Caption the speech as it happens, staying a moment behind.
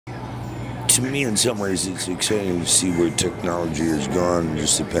to me, in some ways, it's exciting to see where technology has gone in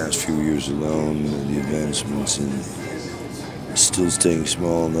just the past few years alone. The advancements in still staying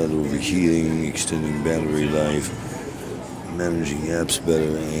small, not overheating, extending battery life, managing apps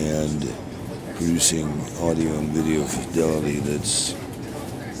better, and producing audio and video fidelity that's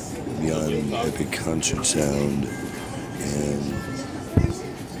beyond epic concert sound, and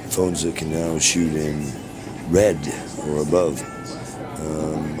phones that can now shoot in red or above.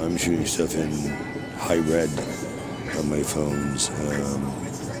 I'm shooting stuff in high red on my phones,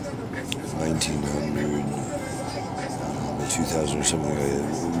 1900, 2000 or something like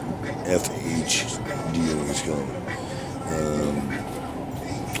that, FHD it's called.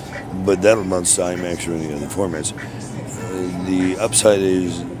 But that'll bounce to IMAX or any other formats. The upside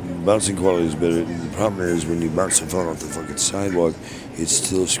is bouncing quality is better. The problem is when you bounce the phone off the fucking sidewalk, it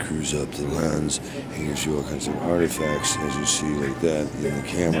still screws up the lens and gives you all kinds of artifacts, as you see like that in the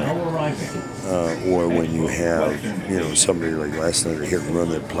camera. Or when you have, somebody like last night, a hit and run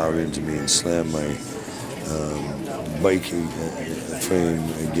that plowed into me and slammed my bike frame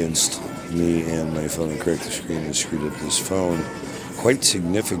against me and my phone and cracked the screen and screwed up this phone quite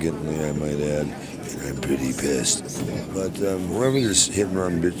significantly, I might add. I'm pretty pissed. But whoever this hit and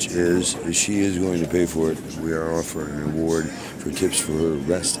run bitch is, she is going to pay for it. We are offering a reward for tips for her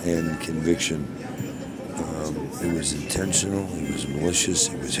arrest and conviction. It was intentional, it was malicious,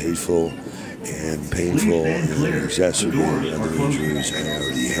 it was hateful and painful, and it exacerbated other injuries I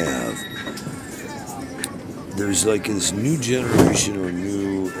already have. There's like this new generation or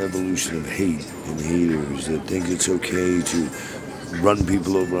new evolution of hate and haters that think it's okay to run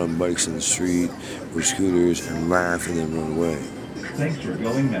people over on bikes in the street or scooters and laugh and then run away. Thanks for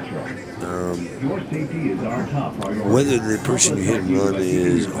going Metro. Your safety is our top priority. Whether the person you hit and run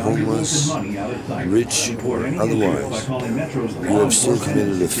is homeless, rich, or otherwise, you have still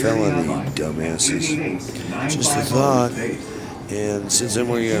committed a felony, dumbasses. Just a thought. And since I'm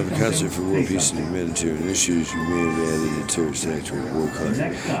working on a concert for world peace and humanitarian issues, you may have added a terrorist act to a war crime.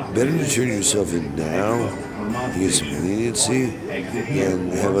 Better to turn yourself in now to get some leniency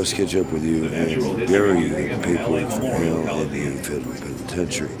and have us catch up with you and bury you in paperwork from hell in the federal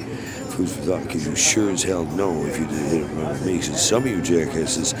penitentiary. Food for thought, because you sure as hell know if you did hit and run with me. Because some of you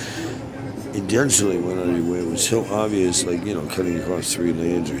jackasses intentionally went out of your way. It was so obvious, like, cutting across 3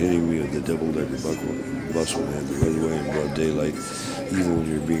 lanes or hitting me with the double-decker bus when I had the right away in broad daylight, even when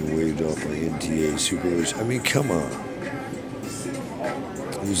you're being waved off by NTA supers. I mean, come on.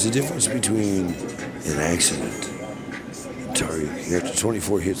 There's a difference between an accident and target. After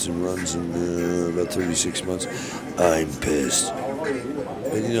 24 hits and runs in about 36 months, I'm pissed.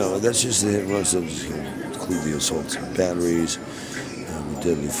 But, that's just the hit and run stuff. Just going to include the assaults and batteries,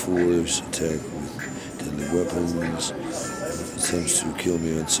 deadly force, attack with deadly weapons, attempts to kill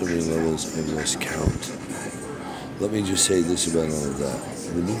me on so many levels I've lost count. Let me just say this about all of that.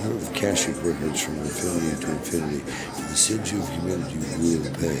 The number of Akashic records from infinity to infinity, for the sins you've committed you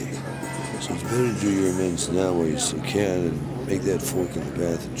will pay. So it's better to do your amends now while you still can and make that fork in the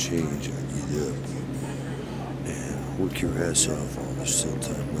path and change and get up. And work your ass off while there's still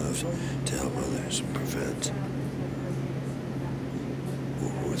time left to help others and prevent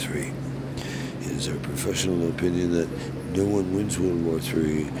World War III. It is our professional opinion that no one wins World War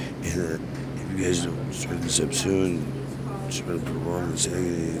III, and that if you guys don't start this up soon, try to prolong this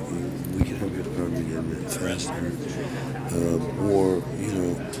agony, we can help get Armageddon faster. Or,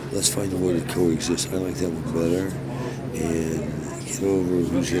 let's find a way to coexist. I like that one better. And get over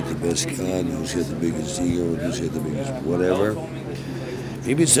who's got the best gun, who's got the biggest ego, and who's got the biggest whatever.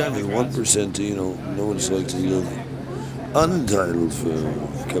 Maybe it's time for 1% to, know what it's like to live untitled for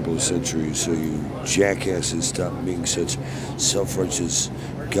a couple of centuries, so you jackasses stop being such self-righteous,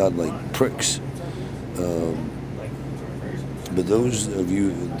 godlike pricks. But those of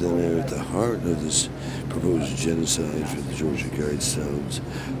you that are at the heart of this proposed genocide for the Georgia Guidestones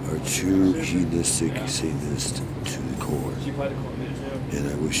are true hedonistic Satanists to the core. And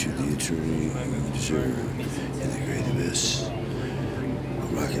I wish you the eternity you deserve in the great abyss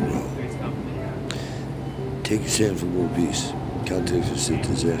of rock and roll. Take a stand for world peace. Contact us at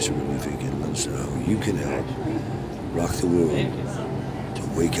Disaster Relief and let us know how you can help rock the world to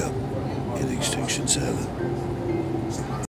wake up in Extinction 7.